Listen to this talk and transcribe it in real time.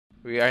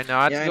We are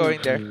not Yeah, going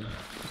there.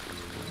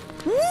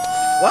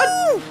 What?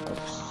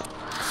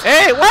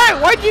 Hey, why?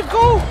 Why'd you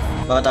go?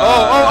 But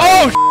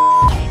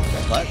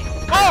What?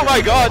 Oh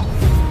my god!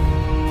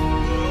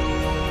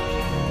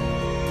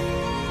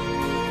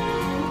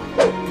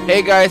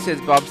 Hey guys,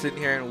 it's Bobson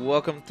here and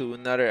welcome to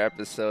another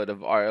episode of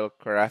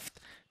RLCraft.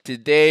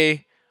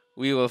 Today,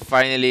 we will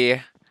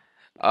finally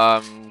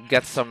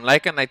get some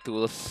Lycanite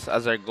tools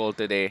as our goal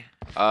today.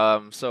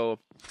 So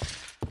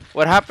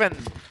what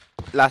happened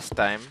last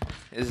time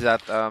is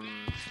that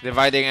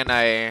Dividing and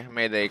I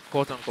made a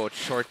quote-unquote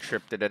short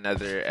trip to the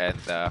Nether, and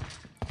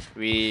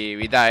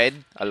we died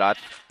a lot.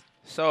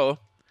 So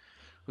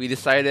we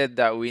decided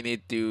that we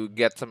need to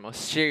get some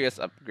serious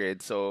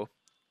upgrades. So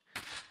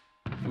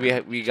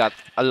we got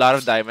a lot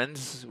of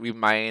diamonds. We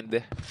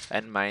mined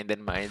and mined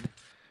and mined.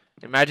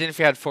 Imagine if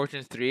you had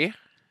Fortune 3.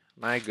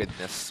 My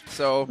goodness.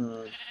 So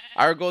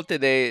our goal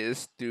today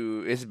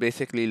is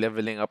basically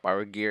leveling up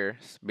our gear,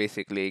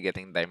 basically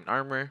getting diamond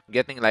armor,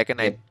 getting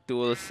Lycanite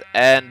tools,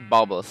 and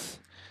baubles.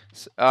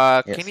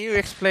 Can you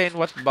explain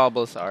what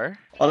baubles are?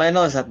 all I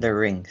know is that they're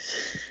rings.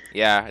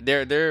 Yeah,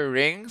 they're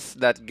rings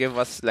that give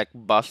us like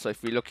buffs. So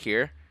if we look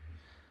here,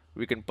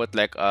 we can put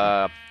like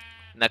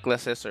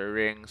necklaces or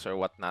rings or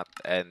whatnot,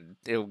 and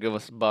it'll give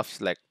us buffs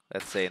like,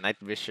 let's say, night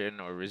vision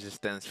or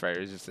resistance, fire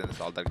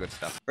resistance, all that good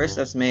stuff. First,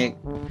 let's make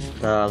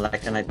the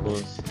Lycanite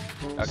tools.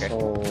 Okay.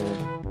 So,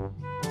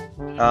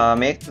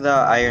 make the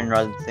iron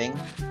rod thing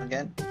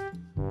again.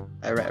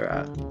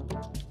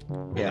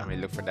 Yeah. Let me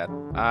look for that.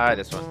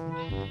 This one.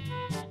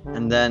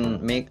 And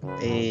then make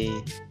a.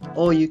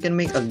 Oh, you can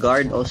make a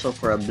guard also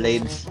for a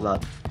blade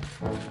slot.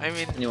 I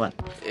mean, Anyone?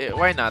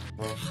 why not?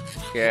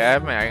 Okay, I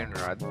have my iron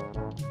rod.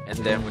 And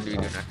then what do we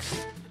do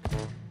next?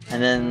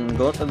 And then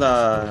go to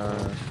the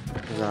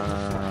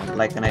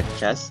Lycanite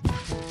chest.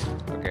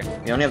 Okay.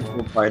 You only have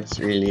 2 parts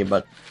really,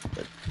 but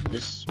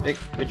just pick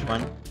which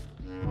one.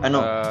 I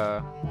know.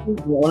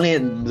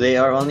 They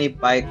are only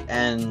pike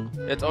and.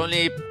 It's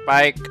only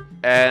pike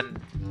and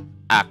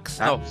axe.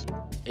 No.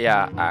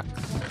 Yeah,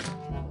 axe.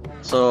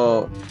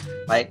 So,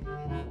 pike.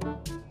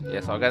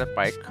 Yes, I'll get a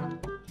pike.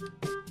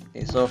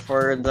 Okay, so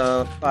for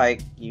the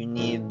pike, you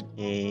need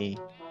a.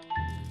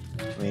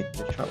 Wait,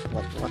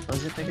 what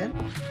was it again?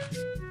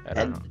 I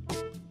don't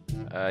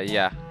know.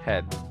 Yeah,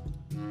 head.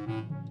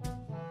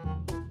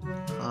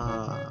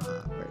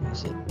 Where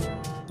is it?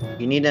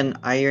 You need an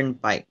iron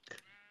pike.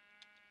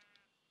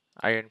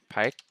 Iron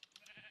pike?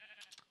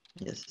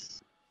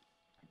 Yes.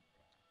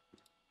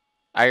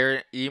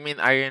 Iron? You mean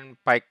iron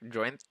pike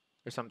joint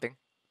or something?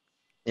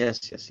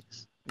 Yes.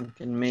 You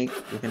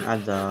can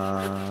add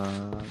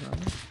the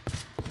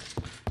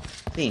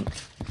thing.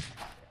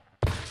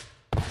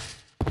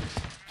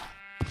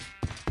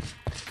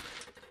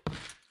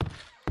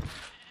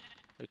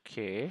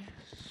 Okay,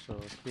 so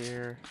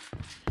here.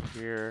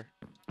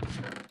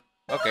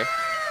 Okay.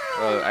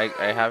 Well,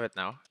 I have it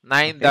now.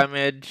 9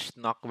 damage,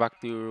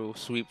 knockback to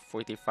sweep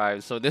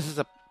 45. So this is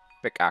a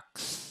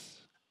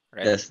pickaxe,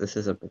 right? Yes, this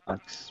is a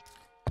pickaxe.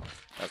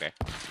 Okay.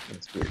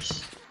 It's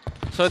fierce.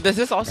 So this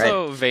is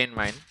also vein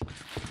mine.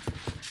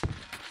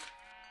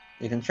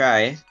 You can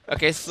try.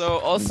 Okay, so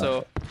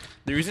also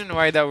the reason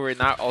why that we're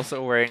not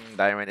also wearing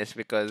diamond is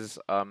because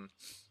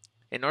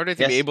in order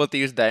to be able to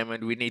use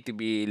diamond, we need to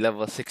be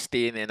level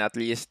 16 in at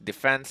least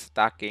defense,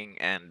 stacking,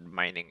 and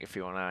mining. If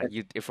you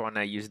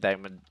wanna use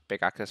diamond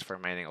pickaxes for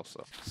mining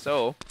also.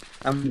 So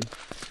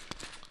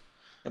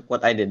look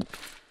what I did.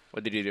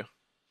 What did you do?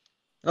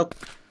 Look.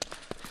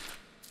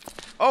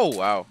 Oh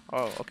wow.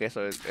 Oh okay.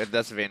 So it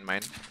does vein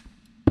mine.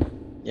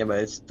 Yeah, but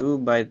it's 2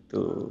 by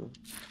 2.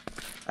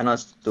 I know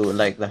it's 2.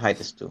 Like the height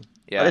is 2.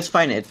 Yeah. But it's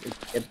fine. It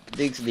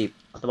digs deep.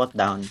 What about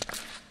down?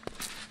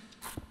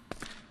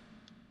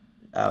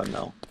 Oh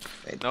no.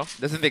 Wait. No,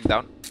 doesn't dig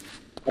down.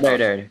 There. It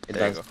there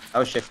does. you go. I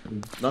was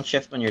shifting. Don't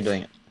shift when you're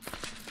doing it.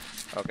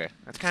 Okay,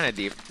 that's kind of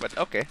deep, but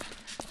okay.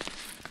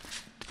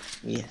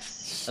 Yes.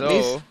 So at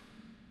least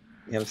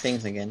we have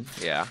things again.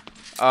 Yeah.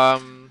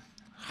 I'm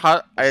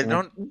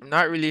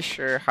not really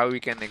sure how we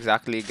can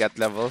exactly get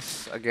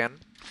levels again.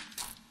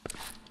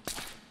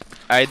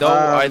 I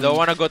don't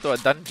want to go to a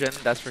dungeon,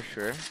 that's for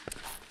sure.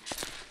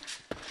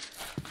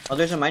 Oh,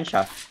 there's a mine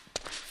shaft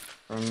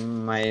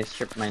from my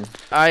strip mine.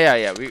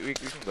 Yeah, we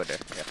can go there.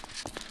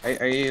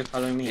 Yeah. Are you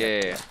following me?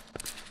 Yeah.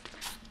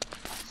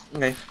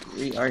 Okay,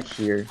 we are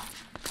here.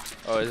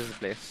 Oh, this is the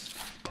place.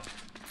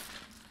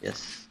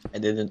 Yes, I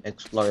didn't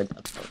explore it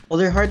at all. Oh,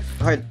 they're hard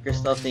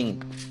crystal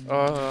thing.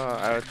 Oh,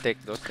 I would take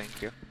those, thank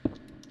you.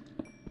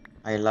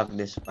 I love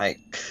this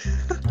spike.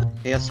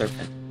 Chaos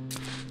serpent.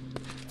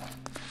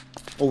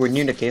 Oh, we're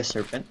near the chaos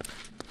serpent.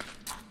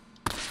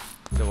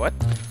 The what?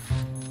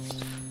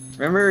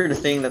 Remember the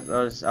thing that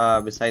was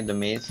beside the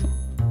maze?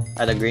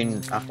 The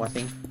green aqua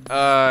thing?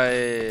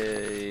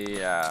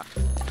 Yeah.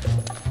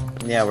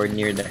 Yeah, we're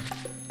near there.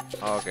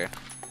 Oh, okay.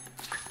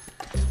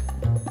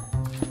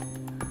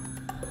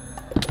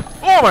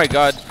 Oh my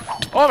god!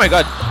 Oh my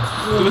god!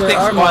 Two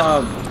things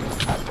spawned.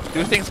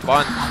 2 things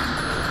spawned.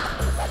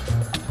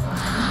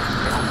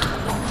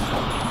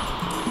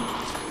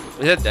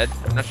 Is it dead?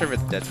 I'm not sure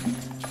if it's dead.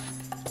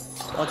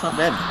 Oh, it's not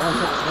dead. Oh,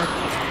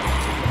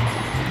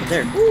 it's dead.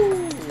 There.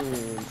 Woo!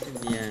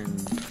 Obsidian.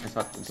 I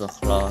thought it was a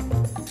claw.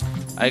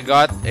 I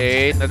got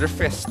another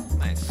fist.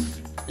 Nice.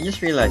 I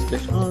just realized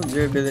there's no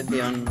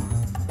durability on.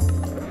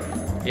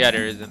 Yeah,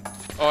 there isn't.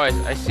 Oh,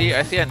 I see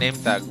a name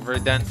tag.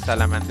 Verdant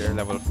Salamander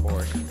level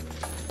 4.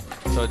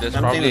 So there's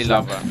probably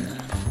lava.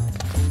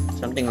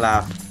 Something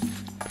laughed.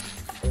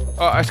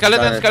 Oh, a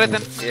skeleton.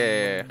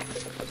 Yeah.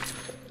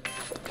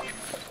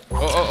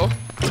 Oh.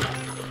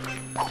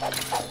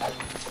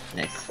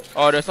 Nice.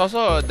 Oh, there's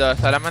also the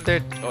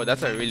salamander. Oh,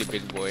 that's a really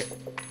big boy.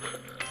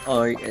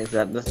 Oh, is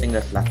that the thing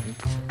that's laughing?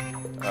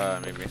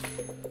 Maybe.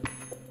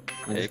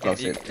 You can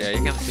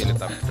seal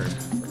it up first.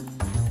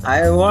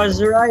 I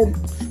was right.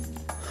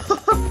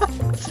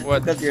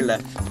 What? Look at your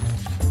left.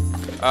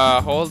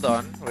 Hold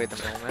on. Wait a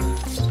moment.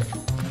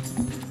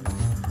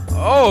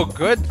 Oh,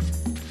 good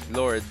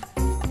Lord.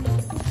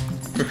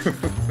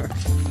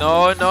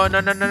 No.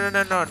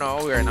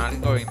 We are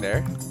not going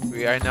there.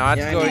 We are not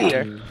going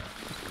there.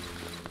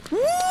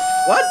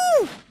 What?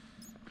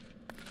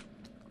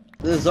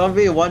 The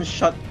zombie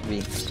one-shot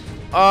me.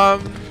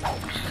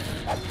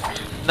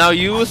 Now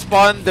you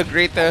spawned the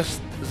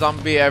greatest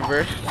zombie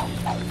ever.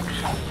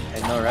 I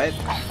know, right?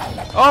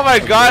 Oh my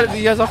God!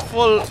 He has a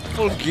full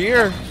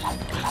gear.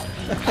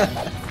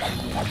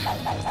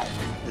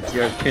 It's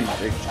your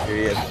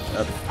experience.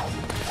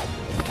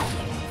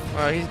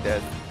 Oh, he's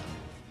dead.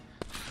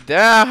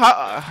 Damn!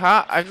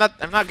 How? I'm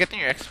not getting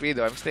your XP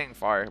though. I'm staying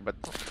far, but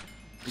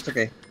It's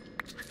okay.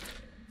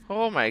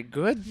 oh my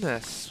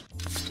goodness.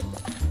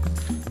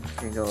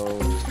 Here you go.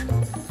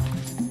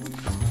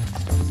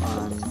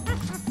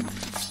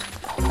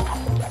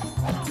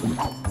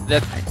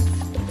 That.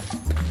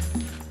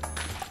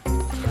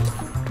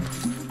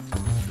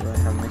 Do I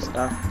have my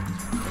stuff?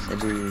 Yes, I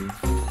do.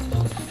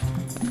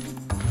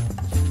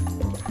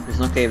 There's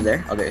no cave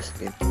there? Oh, there's a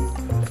cave.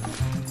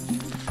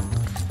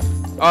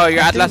 Oh,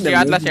 your Atlas. Here.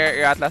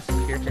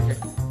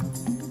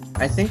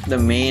 I think the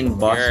main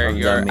boss of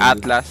your the main...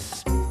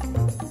 Atlas.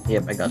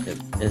 Yep, I got it.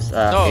 Is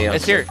no, Chaos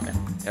it's here. Serpent.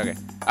 Okay.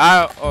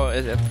 Oh,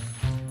 is it?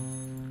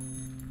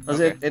 Because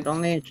it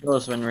only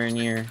shows when we're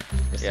near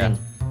the thing.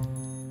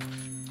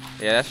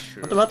 Yeah, that's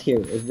true. What about here?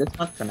 Is this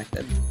not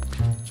connected?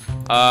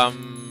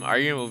 Are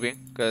you moving?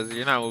 Because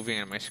you're not moving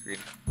on my screen.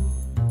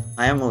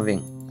 I am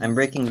moving. I'm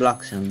breaking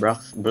blocks and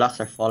blocks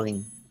are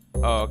falling.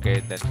 Oh, okay,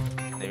 then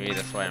maybe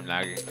that's why I'm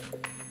lagging.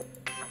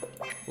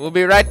 We'll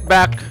be right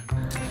back.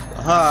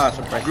 Aha,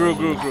 surprise.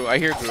 Grew. I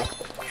hear grew.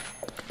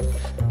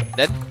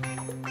 Dead?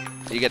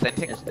 Did you get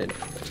anything? Yes, dead.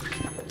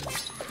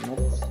 Nope.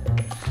 I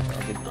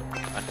did not.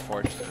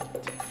 Unfortunate.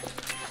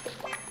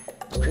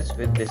 What is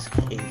with this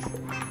cave?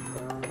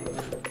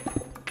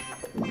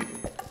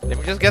 Let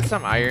me just get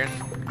some iron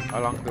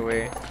along the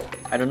way.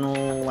 I don't know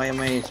why am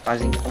I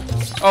spazzing.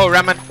 Oh,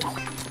 Raman!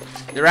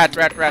 The rat.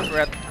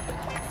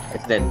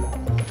 It's dead.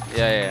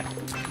 Yeah.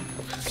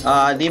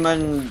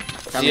 Demon.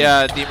 Coming.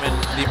 Yeah, demon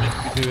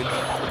dude.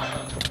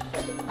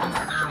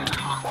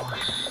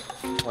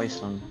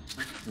 Poison.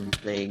 And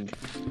plague.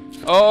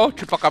 Oh,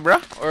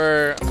 chupacabra?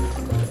 Or...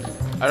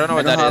 I don't know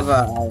what that is.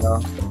 I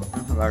don't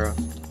have arrow.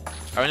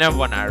 I only have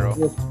one arrow.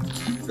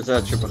 It's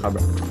a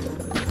chupacabra.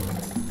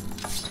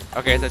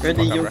 Okay, it's a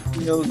chupacabra.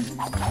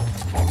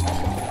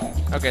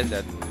 Okay, it's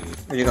dead.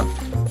 Where'd you go?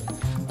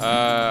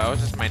 I was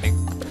just mining.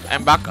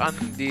 I'm back on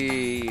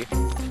the...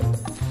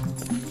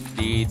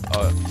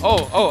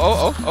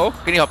 Oh,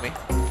 can you help me?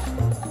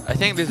 I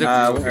think there's a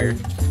group here.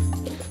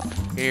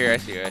 Here, I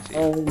see.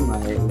 Oh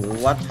my,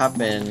 what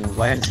happened?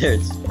 Why are there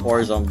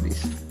 4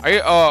 zombies? Are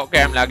you? Oh,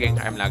 okay, I'm lagging.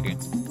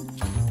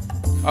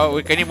 Oh,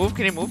 wait, can you move?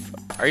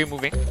 Are you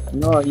moving?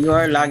 No, you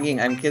are lagging.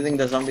 I'm killing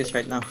the zombies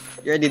right now.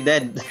 You're already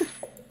dead.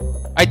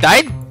 I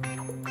died?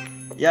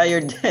 Yeah,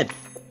 you're dead.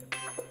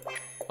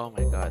 Oh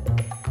my God.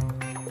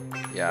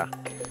 Yeah.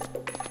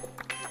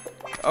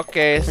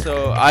 Okay,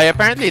 so I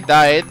apparently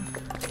died,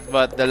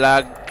 but the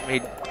lag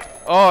made...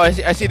 Oh, I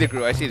see the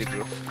crew.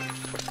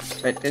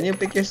 Wait, can you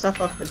pick your stuff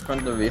up in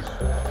front of you?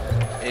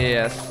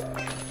 Yes.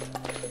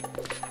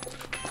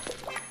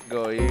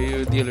 Go,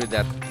 you deal with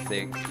that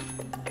thing.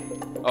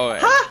 Oh,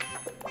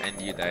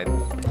 and you died.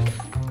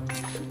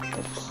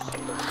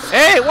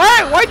 Hey,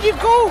 why'd you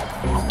go?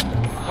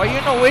 Why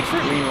you not wait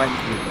for me?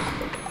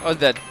 Oh,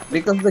 that.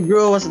 Because the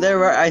Gru was there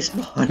where I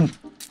spawned.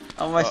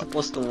 How am I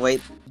supposed to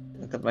wait?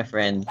 Look at my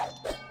friend.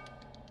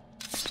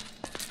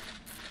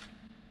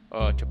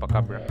 Oh,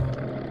 chupacabra.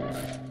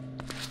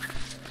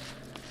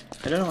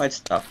 I don't know why it's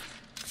stuck.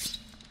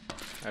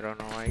 I don't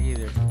know why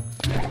either.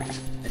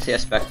 I see a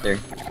specter.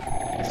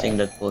 A thing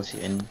that pulls you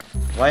in.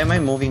 Why am I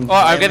moving? Oh,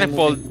 I'm getting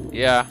pulled.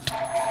 Yeah.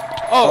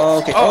 Oh,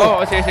 okay.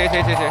 I see.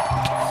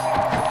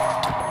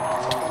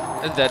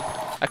 It's dead.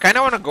 I kind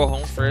of want to go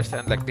home first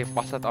and like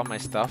deposit all my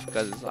stuff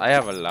because I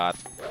have a lot.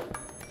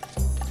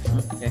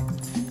 Okay.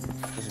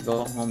 Just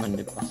go home and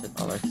deposit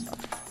all our stuff.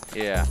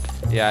 Yeah.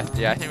 I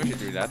think we should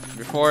do that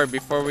before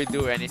we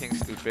do anything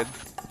stupid.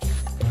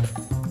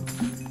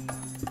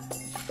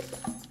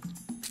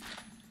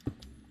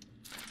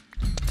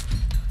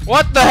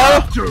 What the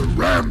hell? After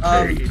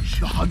rampage,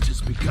 the hunt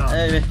has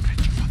begun.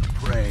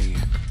 Prey.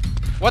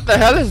 What the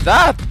hell is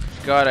that?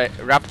 God,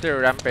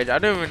 Raptor Rampage. I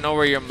don't even know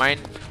where your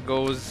mind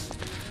goes.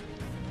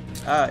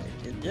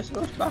 It just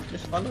goes back.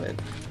 Just follow it.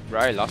 Bro,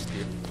 I lost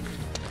you.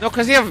 No,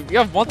 cause you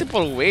have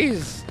multiple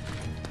ways.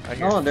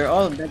 No, they're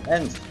all dead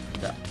ends.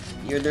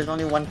 There's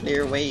only one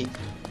clear way.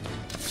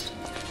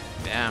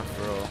 Damn,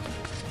 bro.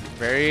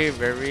 Very,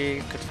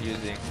 very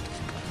confusing.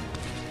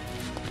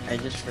 I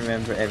just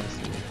remember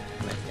everything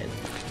in my head.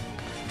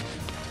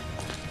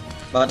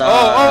 But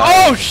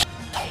oh,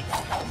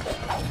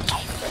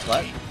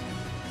 what?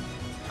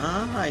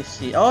 Ah, I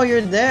see. Oh,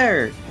 you're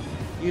there.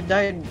 You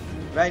died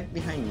right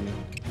behind me.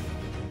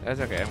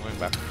 That's okay. I'm going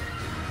back.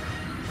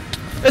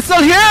 It's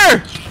still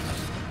here.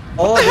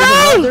 Oh, the there's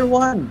hell? another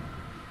one.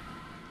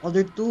 Oh,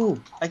 there are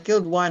two. I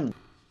killed one.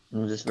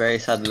 In this very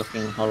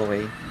sad-looking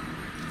hallway.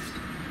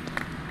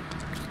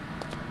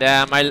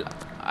 Damn, I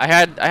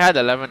had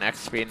 11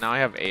 XP. Now I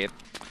have 8.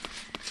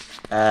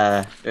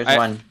 There's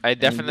one. I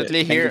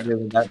definitely hear.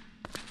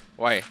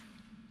 Why?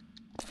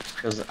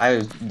 Because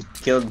I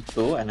killed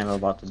 2 and I'm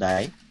about to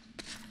die.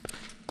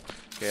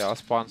 Okay, I'll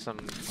spawn some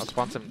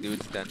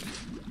dudes then.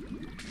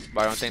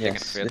 But I don't think they can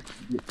fit.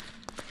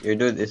 Your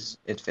dude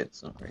it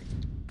fits, don't worry.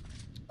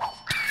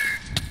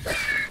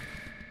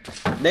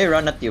 They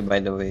run at you, by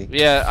the way.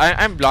 Yeah,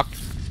 I'm blocked.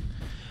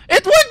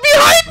 It went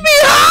behind me.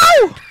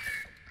 How?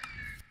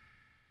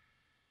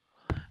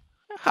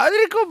 How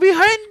did it go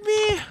behind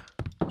me?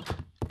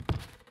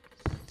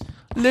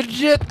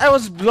 Legit, I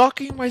was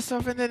blocking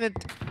myself and then it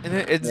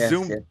Yes,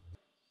 zoomed. yes.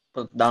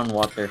 Put down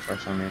water for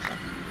some reason.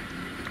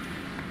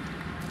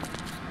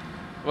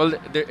 Well,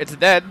 it's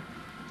dead.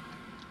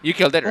 You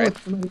killed it, right?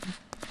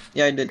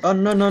 Yeah, I did. Oh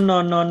no.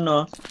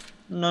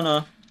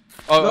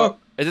 Oh, Look.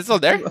 is it still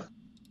there?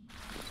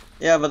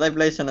 Yeah, but I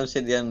placed an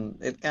obsidian.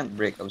 It can't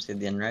break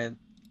obsidian, right?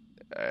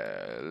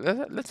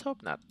 Let's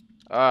hope not.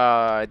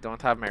 I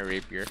don't have my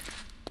rapier.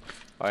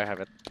 Oh, I have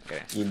it.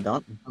 Okay. You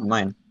don't?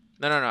 Mine.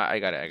 No, I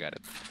got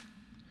it.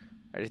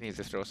 I just need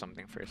to throw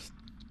something first.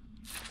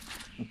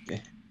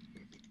 Okay.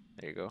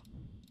 There you go.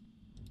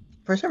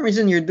 For some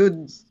reason, your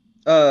dude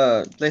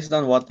placed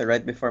down water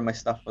right before my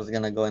stuff was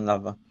gonna go in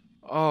lava.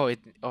 Oh,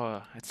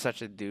 it's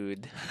such a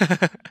dude.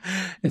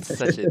 It's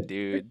such a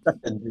dude.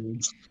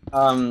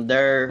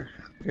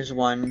 There's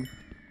one.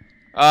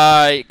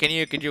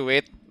 Could you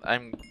wait?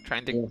 I'm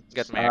trying to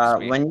get my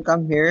XP. When you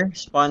come here,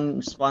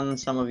 spawn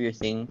some of your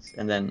things,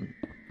 and then,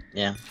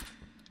 yeah.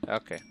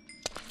 Okay.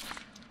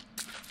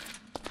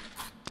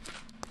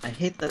 I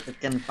hate that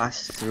it can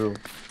pass through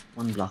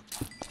one block.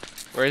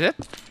 Where is it?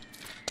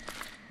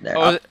 There.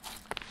 Oh,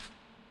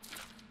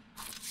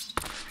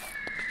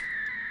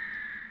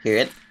 Hear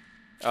it?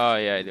 oh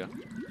yeah, I do.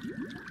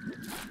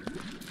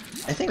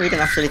 I think we can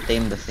actually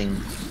tame the thing.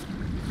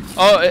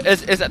 Oh,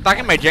 it's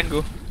attacking my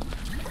Jengu.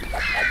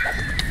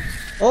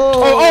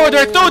 Oh,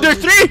 There are 2, there are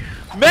 3,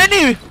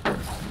 many.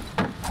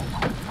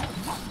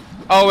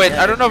 Oh wait,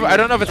 Yeah, I don't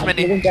know if it's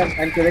many.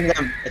 I'm killing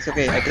them. It's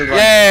okay. I killed one.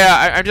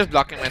 Yeah, I'm just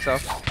blocking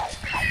myself.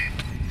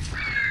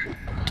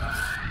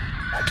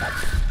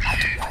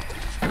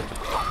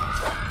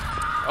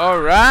 All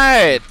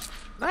right,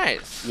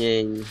 nice.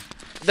 Yay.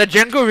 The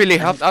Jengu really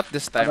helped out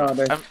this time. No,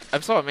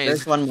 I'm so amazed.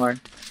 There's one more.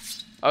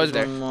 Oh, is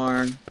there? One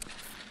more.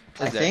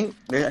 I Is there? think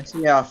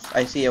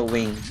I see a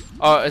wing.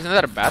 Oh, isn't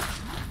that a bat?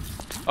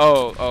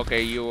 Oh,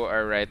 okay, you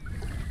are right.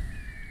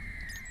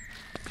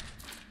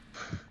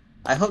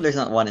 I hope there's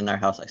not one in our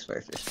house. I swear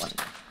if there's one.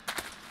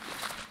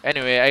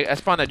 Anyway, I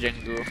spawned a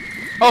Jengu.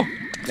 Oh,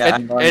 Yeah,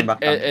 I'm going back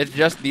down. it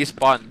just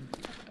despawned.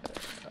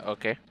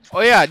 Okay.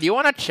 Oh yeah, do you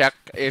wanna check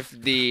if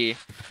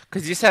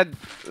cause you said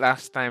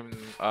last time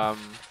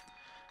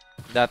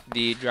that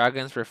the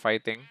dragons were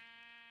fighting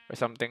or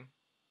something,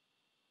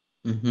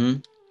 Mm-hmm.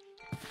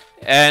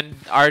 and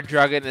our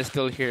dragon is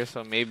still here,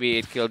 so maybe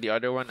it killed the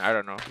other one. I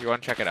don't know. You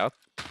wanna check it out?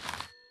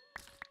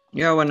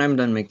 Yeah, when I'm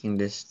done making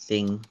this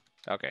thing.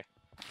 Okay.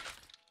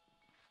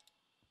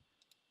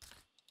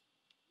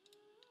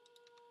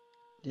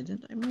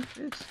 Didn't I make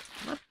this?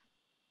 What?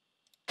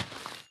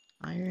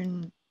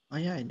 Iron. Oh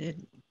yeah, I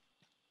did.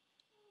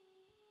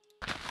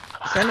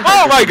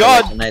 Oh my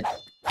god! Tonight.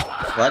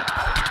 What?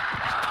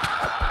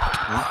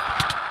 Huh?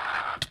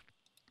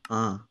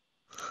 Ah.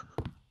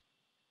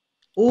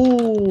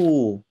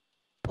 Ooh.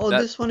 Oh,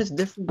 this one is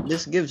different.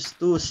 This gives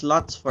 2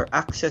 slots for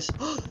access.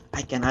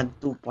 I can add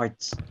 2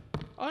 parts.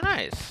 Oh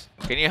nice.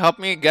 Can you help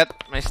me get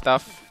my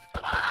stuff?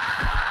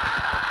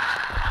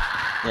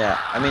 Yeah,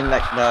 I mean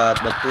like the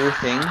 2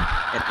 thing.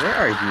 Where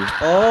are you?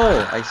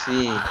 Oh, I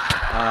see.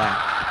 Ah.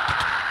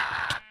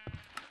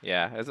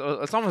 Yeah, it's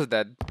almost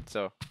dead.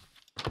 So.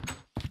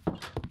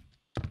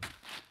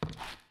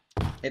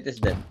 It is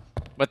dead.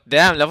 But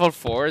damn, level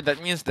 4.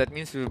 That means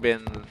we've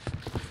been.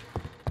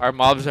 Our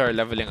mobs are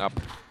leveling up.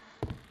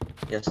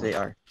 Yes, they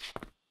are.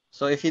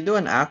 So if you do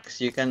an axe,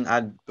 you can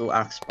add 2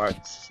 axe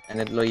parts, and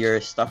your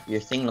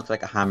thing looks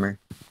like a hammer.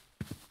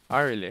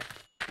 Oh really?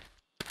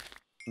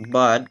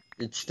 But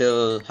it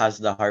still has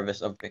the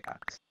harvest of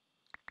pickaxe.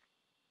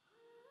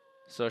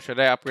 So should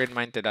I upgrade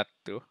mine to that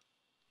too?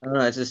 I don't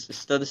know. It's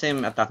still the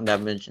same attack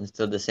damage and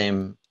still the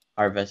same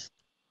harvest.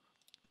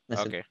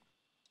 That's it. Okay.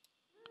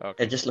 It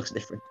Okay. just looks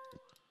different.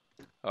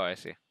 Oh, I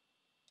see.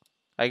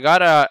 I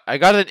got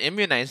an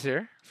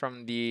immunizer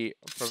from the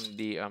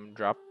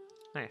drop.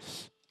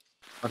 Nice.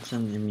 What's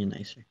an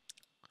immunizer?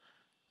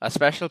 A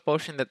special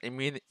potion that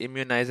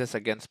immunizes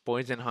against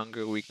poison,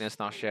 hunger, weakness,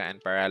 nausea, and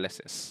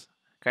paralysis.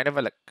 Kind of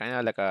like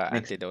a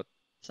Makes antidote.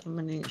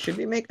 summoning. Should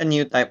we make a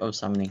new type of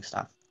summoning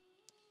staff?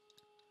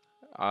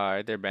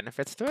 Are there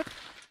benefits to it?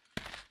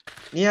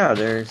 Yeah,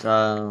 there's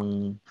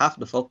half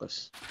the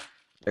focus.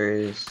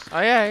 There's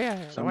Oh yeah.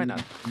 Why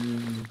not?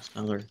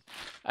 stronger.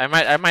 I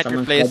might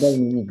Summon replace double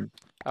meaning.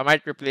 I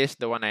might replace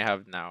the one I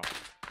have now.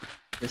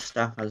 This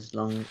staff has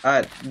long.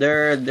 Let's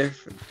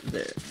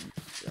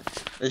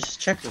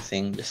check the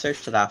thing. Just search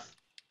staff.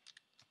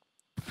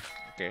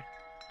 Okay.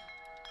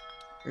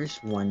 There's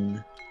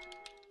one.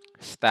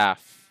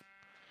 Staff.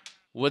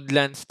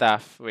 Woodland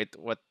staff. Wait,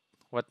 what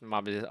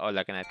mob is it? Oh,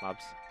 like night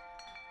mobs.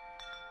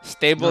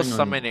 Stable No.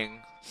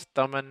 summoning.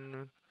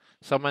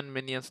 Summon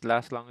minions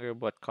last longer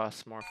but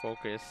cost more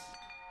focus.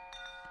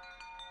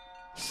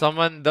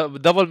 Summon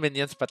double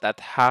minions but at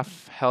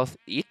half health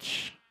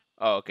each.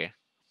 Oh, okay.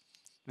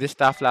 This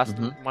staff lasts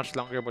much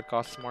longer but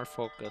costs more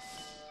focus.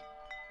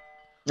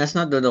 Let's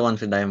not do the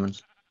ones with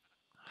diamonds.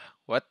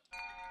 What?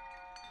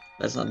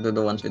 Let's not do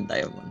the ones with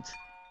diamonds.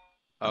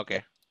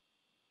 Okay.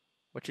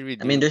 What should we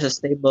do? I mean, there's a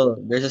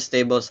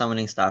stable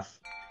summoning staff.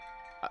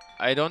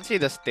 I don't see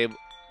the stable.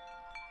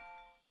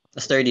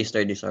 A sturdy.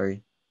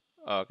 Sorry.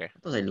 Oh, okay.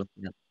 What was I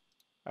looking at?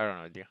 I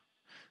don't know, dear.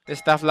 This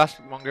staff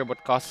lasts longer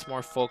but costs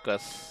more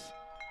focus.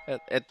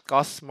 It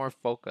costs more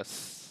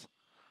focus.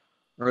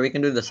 Or we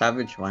can do the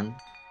savage one.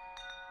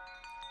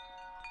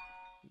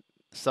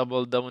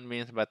 Subble double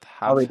means but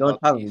half. Oh, we don't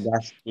have each.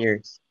 gas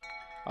tears.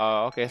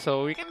 Oh, okay.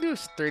 So we can do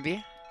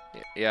sturdy.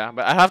 Yeah,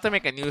 but I have to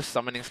make a new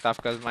summoning staff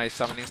because my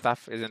summoning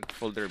staff isn't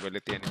full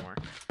durability anymore.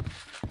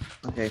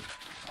 Okay.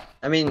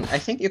 I mean, I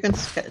think you can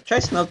try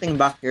smelting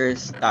back your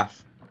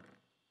staff.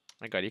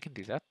 My God, you can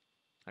do that.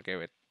 Okay,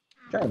 wait.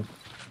 Try.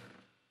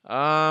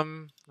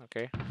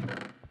 Okay.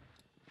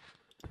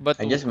 But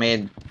I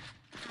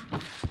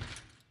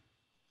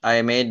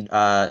made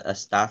a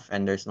staff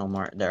and there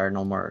are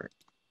no more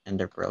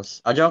ender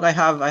pearls. A joke, I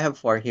have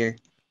 4 here.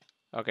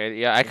 okay,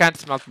 yeah, I can't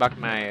smelt back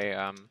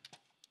my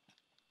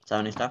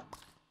Summoning staff.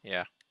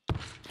 yeah.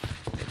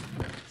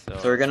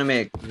 So we're gonna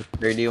make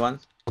 30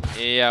 ones.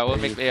 Yeah,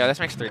 let's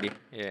make 30.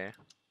 Yeah.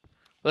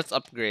 Let's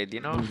upgrade,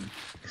 you know?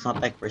 It's not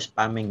like we're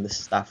spamming the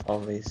staff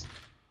always.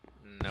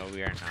 No,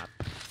 we are not.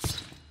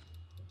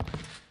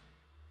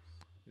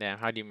 Damn,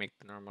 how do you make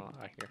the normal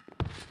here?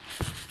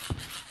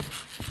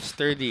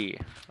 Sturdy.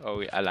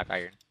 Oh, I lack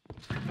iron.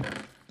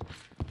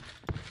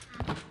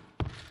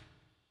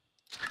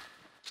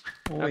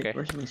 Oh, wait, Okay.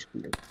 where's my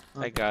spear?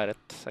 Oh. I got it.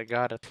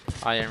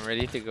 I am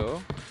ready to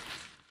go.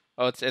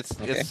 Oh,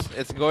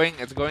 it's going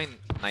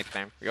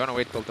nighttime. You wanna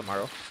wait till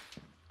tomorrow?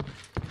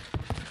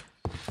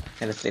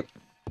 Can I sleep?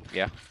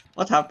 Yeah.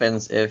 What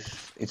happens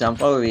if,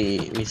 example,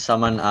 we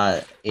summon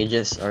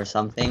Aegis or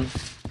something?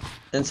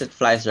 Since it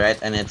flies right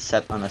and it's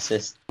set on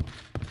assist,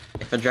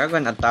 if a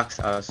dragon attacks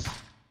us,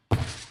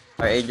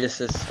 our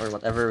Aegis or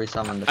whatever we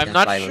summon, I'm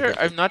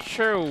not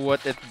sure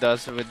what it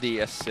does with the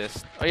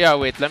assist. Oh yeah,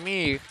 wait.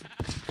 I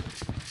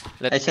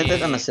set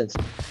it on assist.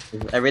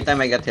 Every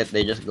time I get hit,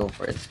 they just go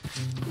for it.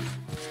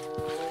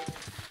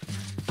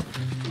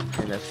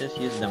 Okay, let's just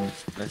use them.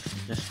 Let's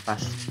just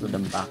pass to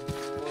them back.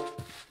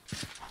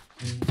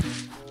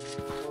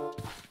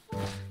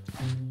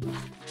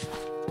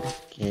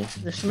 Okay,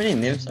 there's so many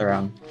nymphs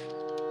around.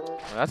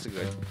 Well, that's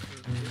good.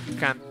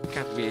 Can't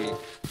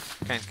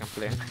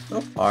complain.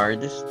 So far,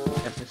 this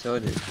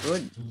episode is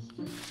good.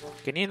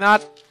 Can you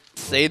not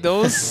say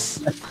those?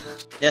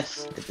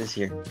 Yes, it is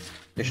here.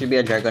 There should be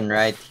a dragon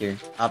right here,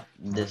 up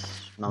this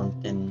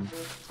mountain,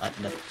 at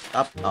the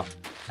top.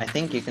 I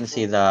think you can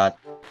see that.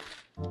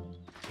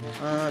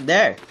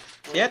 There.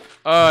 See it?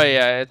 Oh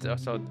yeah, it's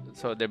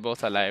so they're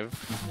both alive.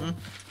 Mm-hmm.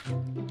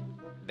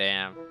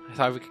 Damn, I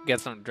thought we could get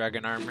some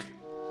dragon armor,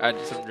 add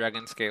some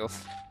dragon scales.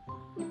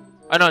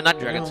 Oh no, not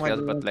dragon scales,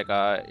 but like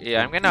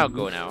yeah, I'm gonna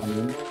go now.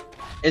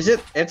 Is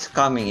it? It's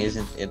coming,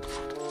 isn't it?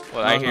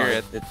 Well, No, I hear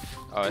it.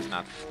 Oh, it's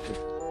not.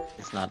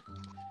 It's not.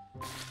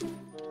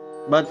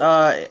 But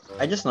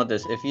I just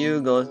noticed if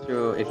you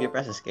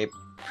press escape,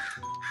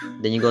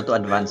 then you go to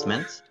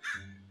advancements.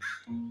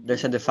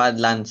 There's a Defiled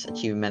Lands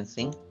achievement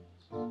thing.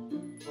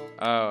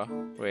 Oh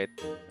wait,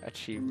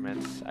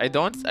 achievements. I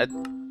don't.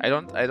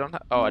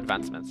 Oh,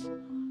 advancements.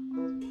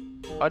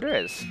 Oh, there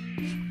is.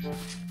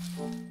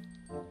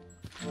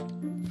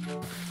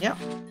 Yeah.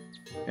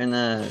 You're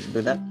gonna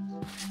do that.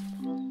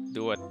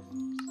 Do what?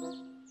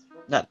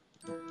 That.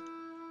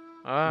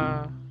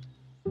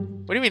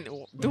 What do you mean?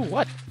 Do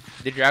what?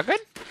 The dragon?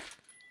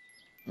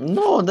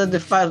 No, the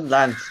Defiled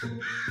Lands.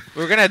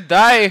 We're gonna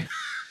die.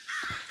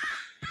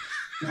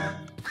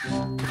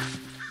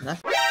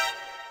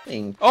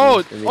 Nothing.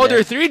 Oh, there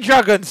are 3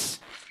 dragons.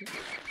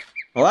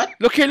 What?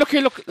 Look here, look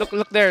here,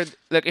 look there.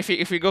 Like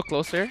if we go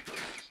closer.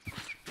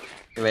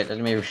 Wait, let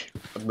me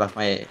put back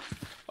my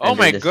Oh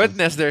render my distance.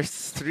 goodness,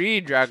 there's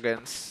 3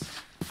 dragons.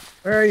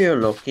 Where are you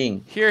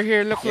looking?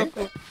 Here, look, Here?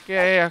 look.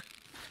 Yeah.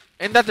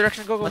 In that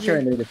direction, go What's your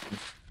here. render distance?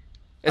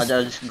 It's,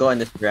 I'll just go in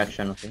this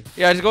direction, okay?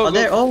 yeah, just go. Oh,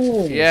 there.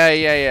 Oh! Yeah.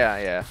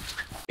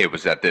 It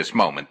was at this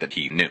moment that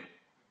he knew.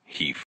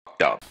 He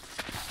fucked up.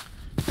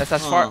 That's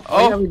as Oh, far.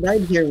 oh yeah, Oh, we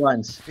died here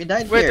once. We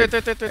died wait, here.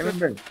 wait.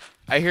 Remember.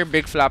 I hear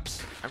big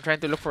flaps. I'm trying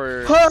to look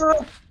for.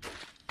 Oh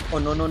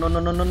no.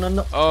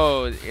 No.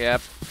 Oh,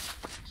 yep.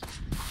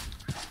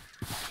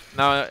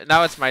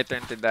 Now it's my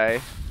turn to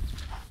die.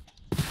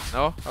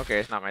 No? Okay,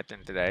 it's not my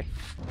turn to die.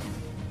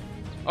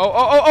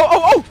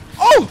 Oh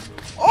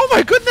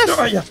my goodness!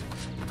 Oh yeah.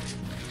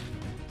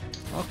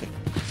 Okay.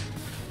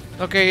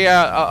 Okay,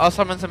 yeah, I'll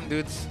summon some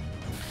dudes.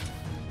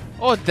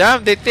 Oh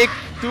damn, they take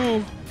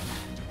 2.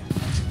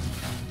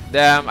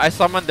 Damn, I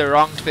summoned the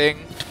wrong thing.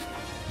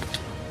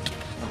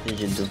 What did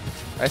you do?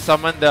 I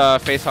summoned the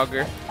face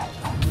hugger.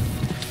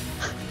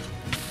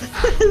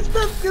 What's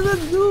that gonna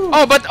do?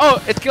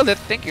 Oh, it killed it.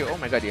 Thank you. Oh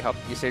my god, you helped.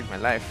 You saved my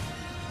life.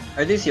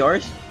 Are these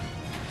yours?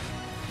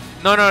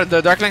 No,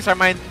 the darklings are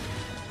mine.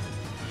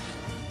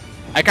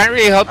 I can't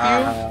really help you.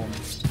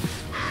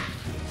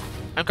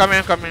 I'm coming.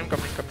 Yeah, I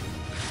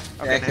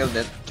Okay, nice. killed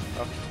it.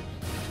 Oh.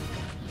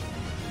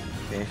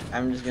 Okay,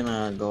 I'm just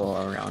gonna go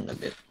around a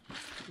bit.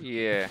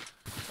 Yeah.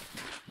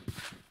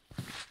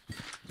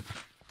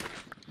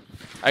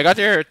 I got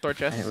your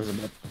torches. I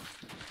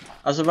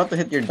was about to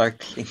hit your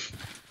darkling.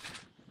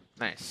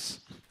 Nice.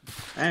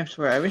 I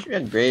swear, I wish we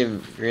had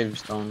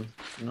gravestone.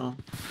 You know?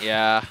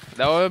 Yeah,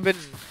 that would have been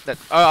that.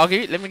 Oh,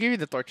 let me give you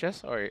the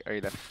torches. Or are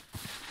you done?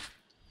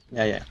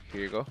 Yeah.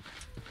 Here you go.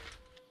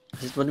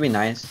 This would be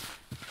nice.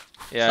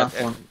 Yeah.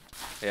 Soft one.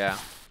 Yeah.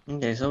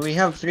 Okay, so we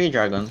have 3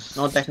 dragons.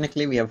 No,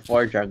 technically we have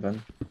 4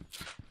 dragons.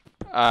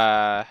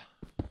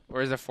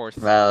 Where's the 4th?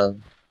 Well,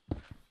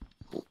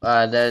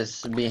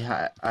 there's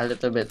a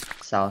little bit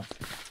south.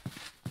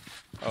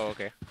 Oh,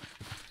 okay.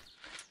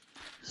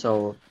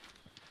 So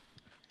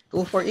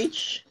 2 for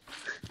each.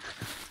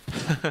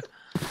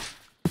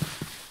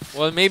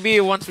 Well, maybe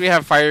once we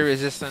have fire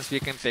resistance, we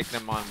can take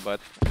them on.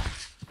 But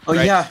Oh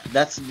right. yeah,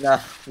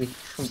 we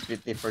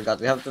completely forgot.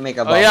 We have to make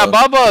a bubble. oh yeah,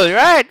 bubble.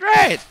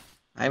 Right.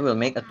 I will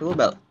make a tool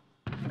belt.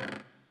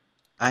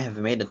 I have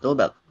made a tool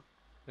belt.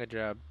 Good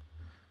job.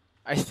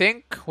 I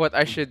think what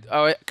I should.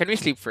 Oh, can we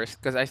sleep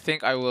first? Because I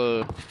think I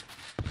will.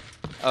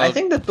 I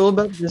think the tool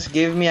belt just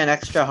gave me an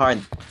extra heart.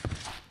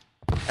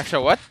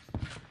 Extra what?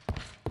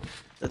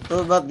 The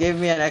tool belt gave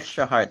me an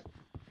extra heart.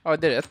 Oh,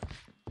 did it?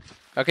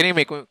 Oh, can you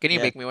make one? Can you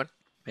Yeah. make me one?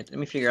 Wait, let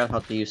me figure out how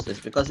to use this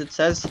because it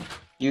says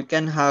you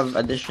can have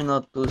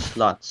additional 2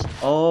 slots.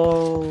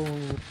 Oh,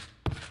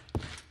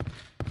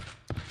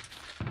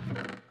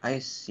 I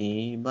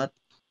see, but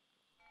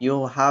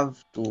you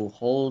have to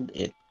hold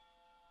it.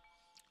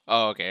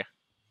 Oh, okay.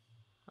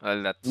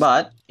 Well, that's.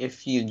 But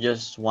if you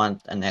just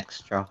want an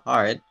extra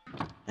heart,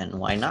 then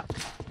why not?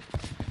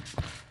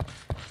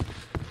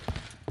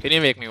 Can you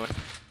make me one?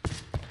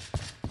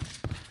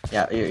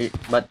 Yeah,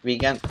 but we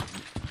can't.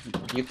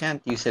 You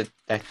can't use it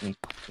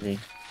technically.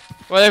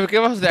 Well, if you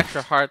give us the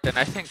extra heart, then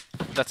I think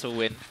that's a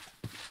win.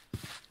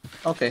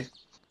 Okay.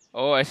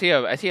 Oh, I see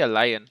a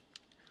lion.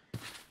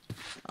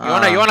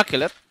 You wanna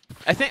kill it?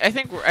 I think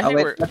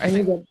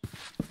Can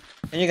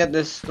you get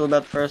this tool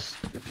belt first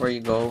before you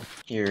go?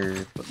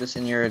 Here, put this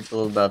in your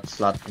tool belt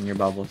slot in your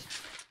bubbles.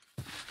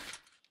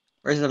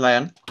 Where's the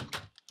lion?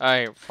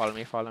 Alright, follow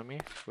me.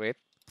 Wait.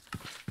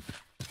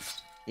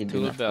 He did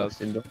Tool not belt. close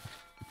the door.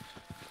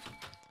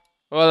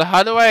 Well,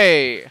 how do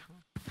I?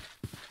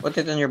 Put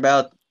it in your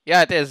belt.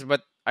 Yeah, it is,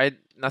 but I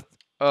not.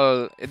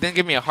 Well, it didn't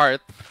give me a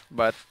heart,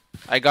 but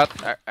I got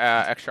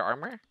extra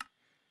armor.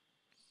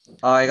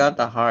 Oh, I got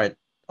the heart.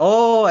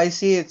 Oh, I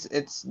see.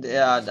 It's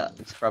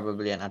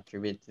probably an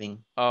attribute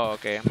thing. Oh,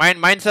 okay.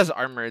 Mine says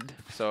armored,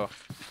 so.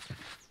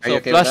 Are you So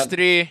okay with plus that?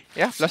 3,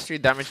 yeah, plus 3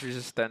 damage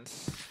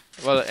resistance.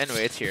 Well,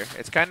 anyway, it's here.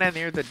 It's kind of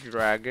near the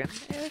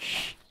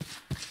dragon-ish.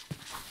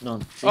 No.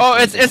 Oh,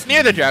 it's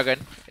near the dragon.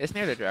 It's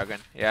near the dragon.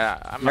 Yeah,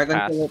 I'm a Dragon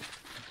pass. kill it.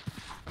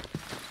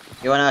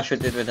 You wanna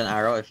shoot it with an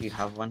arrow if you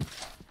have one?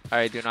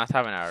 I do not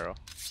have an arrow.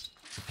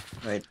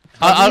 Wait.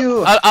 How do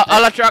you?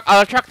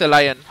 I'll attract the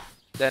lion.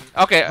 Then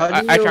okay, How do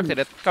I you- attracted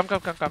it. Come.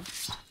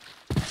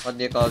 What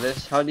do you call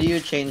this? How do you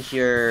change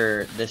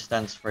your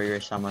distance for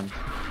your summon?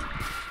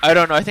 I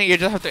don't know. I think you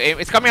just have to aim.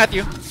 It's coming at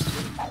you.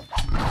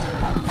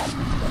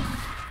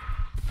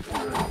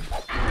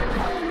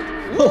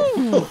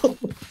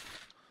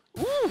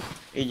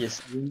 You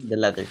just need the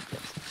leather.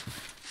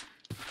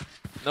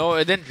 No,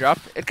 it didn't drop.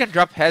 It can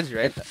drop heads,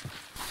 right?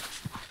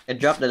 It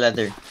dropped the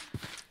leather.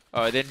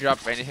 Oh, it didn't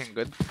drop anything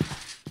good.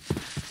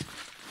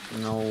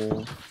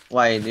 No.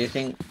 Why? Do you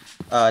think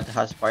it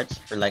has parts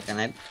for like a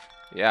knife?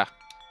 Yeah.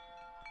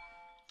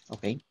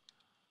 Okay.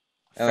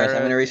 Anyways, I'm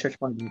Ferret. gonna research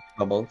more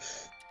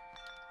bubbles.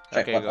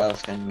 Check Okay, what go.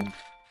 else can we.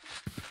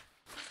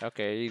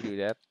 Okay, you do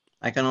that.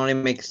 I can only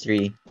make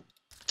 3.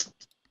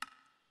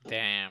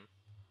 Damn.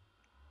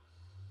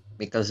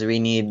 because we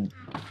need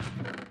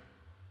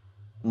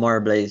more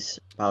blaze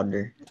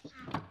powder.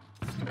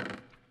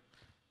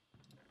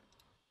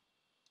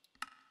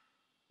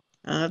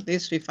 At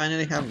least we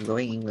finally have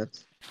glowing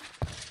ingots.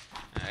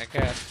 I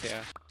guess,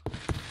 yeah.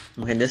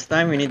 Okay, this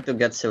time we need to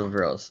get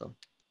silver also.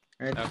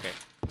 Right? Okay.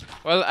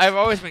 Well, I've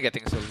always been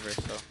getting silver,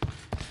 so.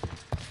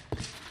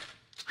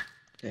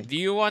 Okay. Do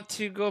you want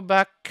to go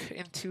back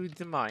into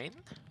the mine?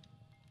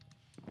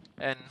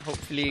 And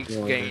hopefully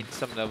Go gain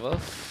some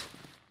levels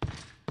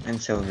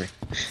And silver.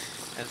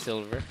 and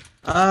silver.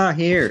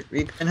 Here.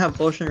 We can have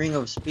potion ring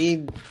of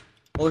speed,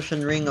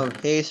 potion ring of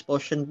haste,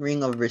 potion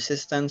ring of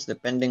resistance,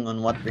 depending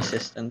on what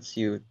resistance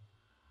you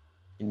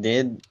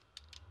did.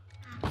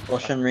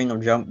 Potion ring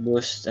of jump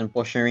boost, and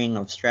potion ring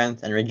of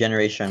strength and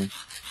regeneration.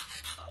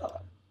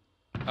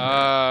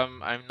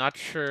 I'm not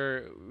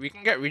sure. We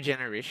can get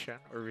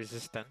regeneration or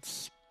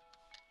resistance.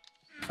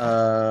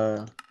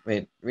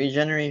 Wait.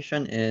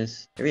 Regeneration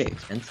is very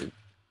expensive.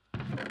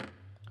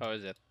 How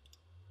is it?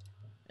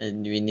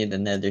 And we need a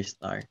nether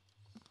star.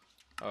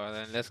 Oh,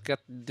 then let's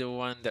get the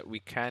one that we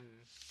can.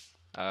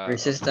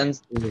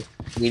 Resistance,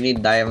 we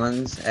need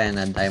diamonds and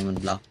a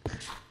diamond block.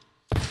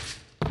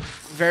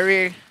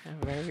 Very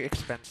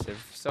expensive.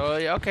 So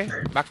yeah, okay,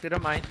 back to the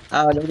mine.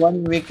 The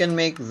one we can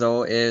make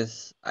though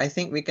is, I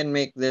think we can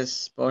make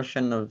this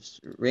potion of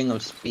ring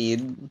of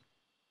speed.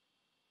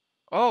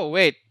 Oh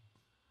wait.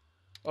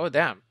 Oh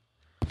damn.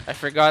 I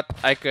forgot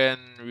I can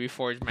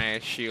reforge my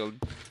shield.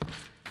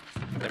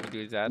 Let me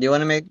do that. Do you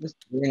want to make this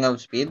ring of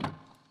speed?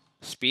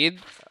 Speed?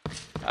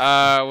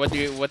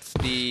 What's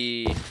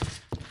the...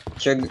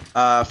 Sugar,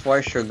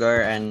 4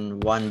 sugar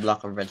and 1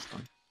 block of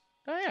redstone.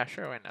 Oh yeah,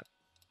 sure, why not?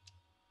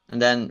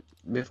 And then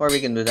before we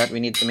can do that, we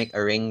need to make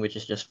a ring which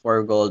is just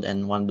 4 gold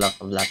and 1 block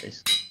of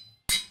lapis.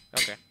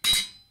 Okay.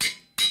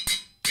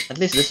 At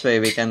least this way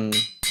we can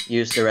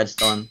use the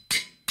redstone.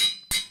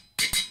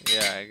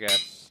 Yeah, I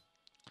guess.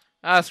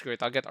 Ah, screw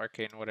it, I'll get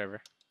arcane,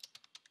 whatever.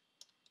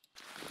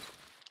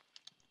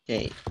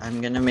 Okay,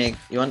 I'm gonna make.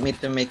 You want me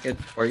to make it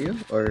for you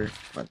or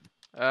what?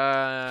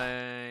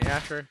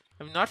 Yeah, sure.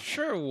 I'm not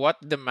sure what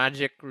the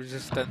magic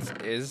resistance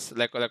is.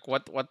 Like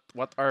what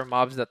are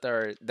mobs that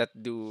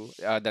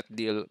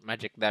deal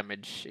magic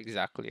damage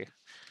exactly?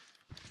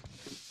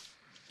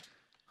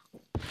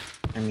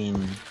 I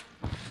mean,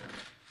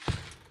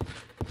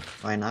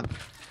 why not?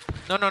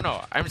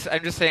 No. I'm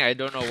just saying I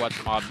don't know what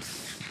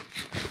mobs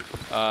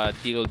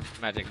deal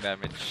magic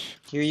damage.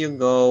 Here you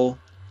go.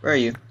 Where are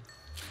you?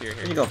 Here.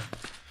 Here you go.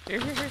 Here.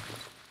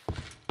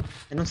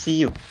 I don't see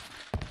you.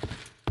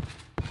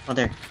 Oh,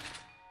 there.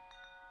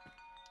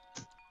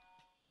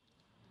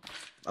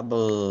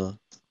 Bubble.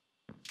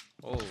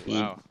 Oh, Speed.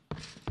 wow.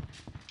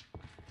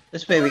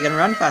 This way we can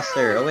run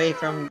faster, away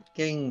from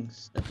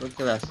kings that will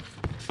kill us.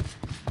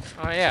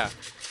 Oh, yeah.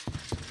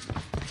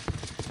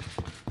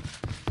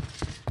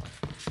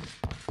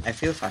 I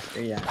feel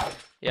faster, yeah.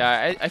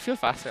 Yeah, I feel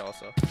faster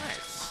also.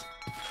 Nice.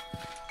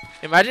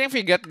 Imagine if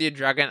we get the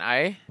dragon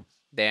eye.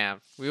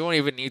 Damn, we won't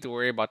even need to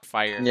worry about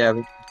fire.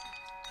 Yeah.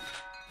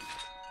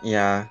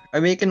 Yeah. I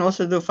mean, you can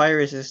also do fire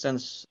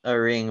resistance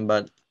ring,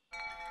 but...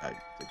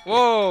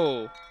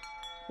 Whoa!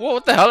 Whoa,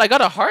 what the hell? I got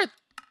a heart!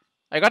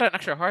 I got an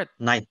extra heart.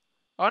 Nice.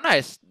 Oh,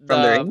 nice.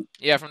 From the ring?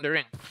 Yeah, from the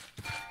ring.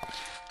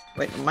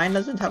 Wait, mine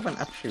doesn't have an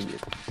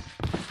attribute.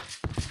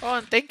 Oh,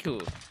 and thank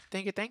you.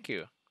 Thank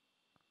you.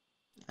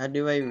 How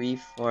do I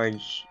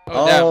reforge?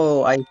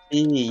 Oh, I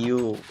see.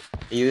 You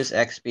use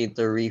XP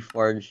to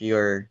reforge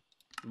your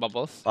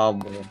Bubbles?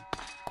 bubble.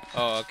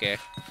 Oh, okay.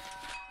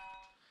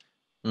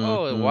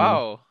 Oh, Mhm.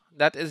 wow.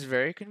 That is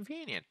very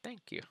convenient.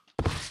 Thank you.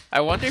 I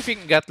wonder if you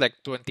can get like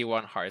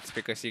 21 hearts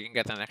because you can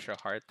get an extra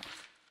heart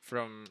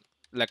from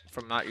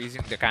not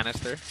using the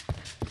canister.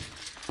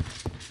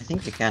 I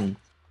think you can.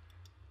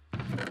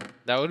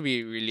 That would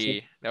be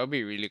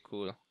really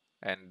cool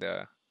and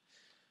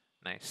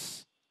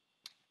nice.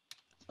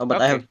 Oh, but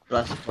I Okay. have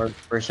plus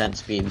 4%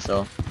 speed,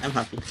 so I'm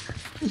happy.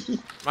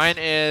 Mine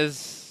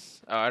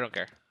is I don't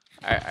care.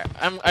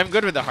 I'm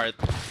good with the heart.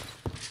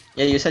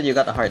 Yeah, you said you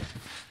got a heart.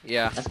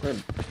 Yeah. That's good.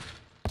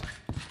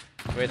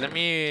 Wait, let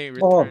me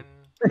Oh. return.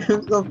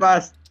 So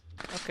fast.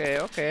 Okay.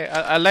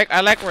 I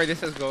like where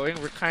this is going.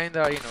 We're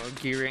kinda,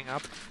 gearing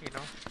up,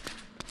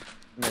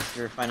 Yes,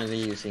 you're finally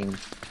using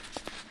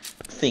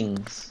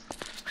things.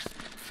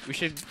 We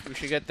should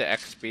get the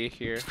XP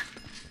here.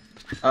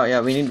 Oh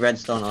yeah, we need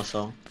redstone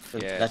also. So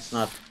Yes. let's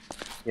not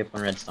skip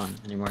on redstone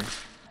anymore.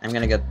 I'm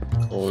gonna get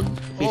gold.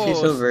 If you see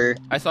Oh, silver,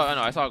 I saw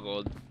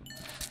gold.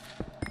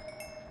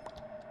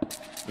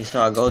 you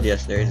saw gold.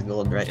 Yes, there is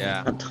gold right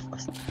Yeah. in front of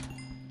us.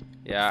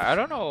 Yeah, I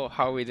don't know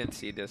how we didn't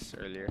see this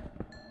earlier.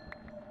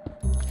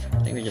 I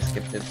think we just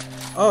skipped it.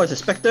 Oh, it's a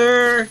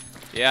specter!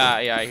 Yeah,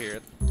 I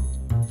hear it.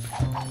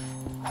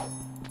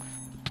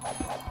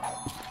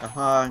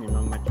 Haha, you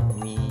know much of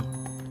me.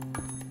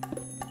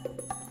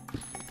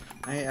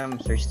 I am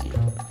thirsty.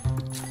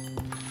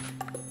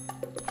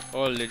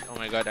 Oh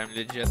my god, I'm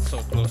legit so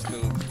close to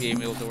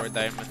being able to wear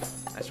diamond.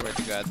 I swear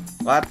to god.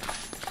 What?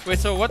 Wait,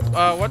 so what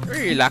were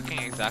you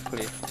lacking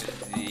exactly?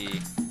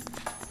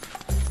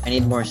 I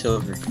need more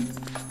silver.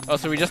 Oh,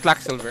 so we just lack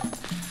silver.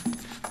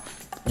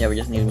 Yeah, we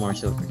just need more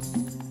silver.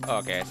 Oh,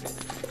 okay, I see.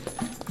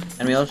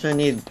 And we also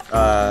need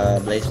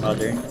blaze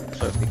powder.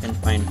 So if we can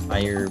find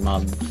fire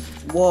mobs.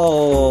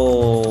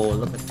 Whoa!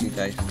 Look at you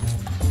guys.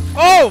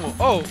 Oh!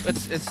 Oh!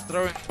 It's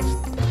throwing.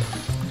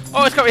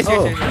 Oh, it's coming. It's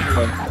Oh, here.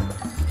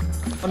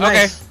 oh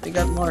nice. We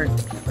got more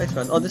blaze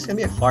powder. Oh, this can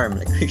be a farm.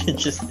 Like we can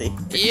just stay.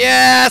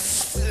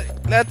 Yes!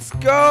 Let's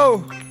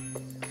go!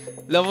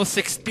 Level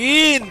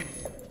 16!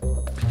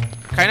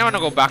 Kinda wanna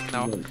go back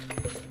now.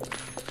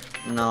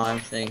 No, I'm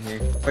staying here.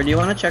 Or do you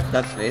want to check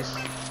that place?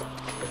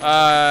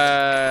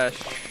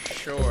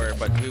 Sure,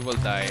 but we will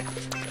die.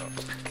 So.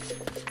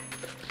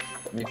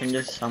 You can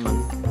just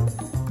summon.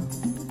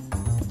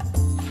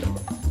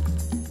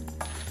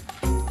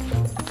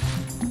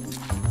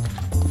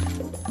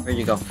 Where'd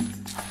you go?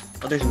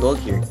 Oh, there's gold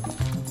here.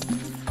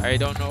 I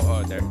don't know.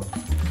 Oh, there.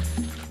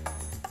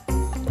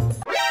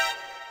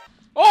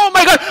 Oh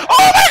my god!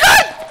 Oh my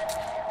god!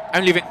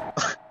 I'm leaving.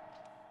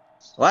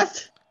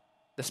 What?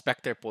 The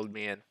Spectre pulled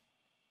me in.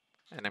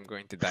 And I'm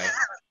going to die.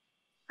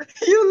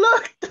 You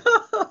looked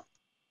up!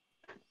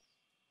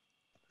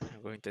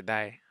 I'm going to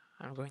die.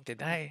 I'm going to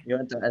die. You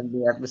want to end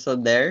the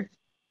episode there?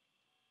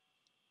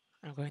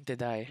 I'm going to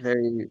die.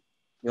 You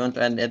want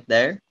to end it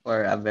there?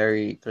 Or a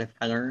very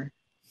cliffhanger?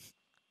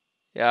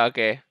 Yeah,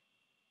 okay.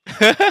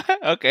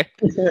 Okay.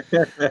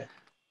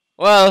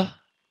 Well,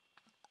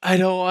 I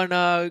don't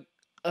wanna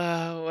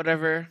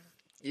whatever.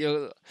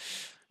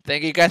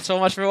 Thank you guys so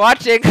much for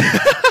watching.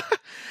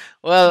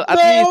 Well, at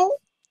least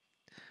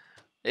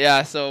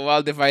yeah, so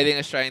while dividing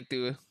is trying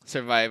to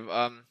survive.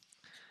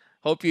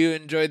 Hope you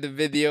enjoyed the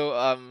video.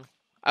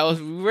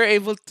 We were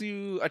able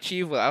to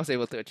achieve what I was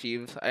able to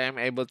achieve. I am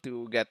able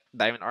to get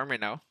diamond armor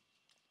now.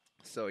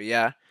 So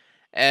yeah.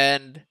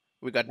 And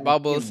we got And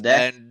bubbles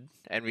death.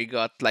 and we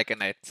got like a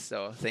knight.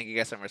 So thank you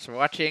guys so much for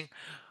watching.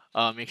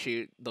 Make sure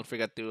you don't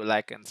forget to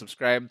like and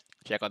subscribe.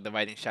 Check out the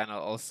Viting channel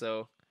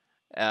also.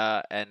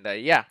 Yeah.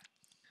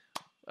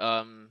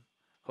 Um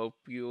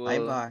Bye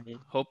bye.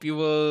 hope you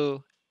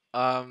will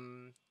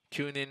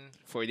tune in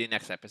for the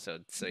next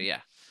episode. So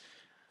yeah.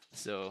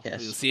 So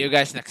we'll Yes. see you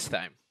guys next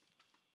time.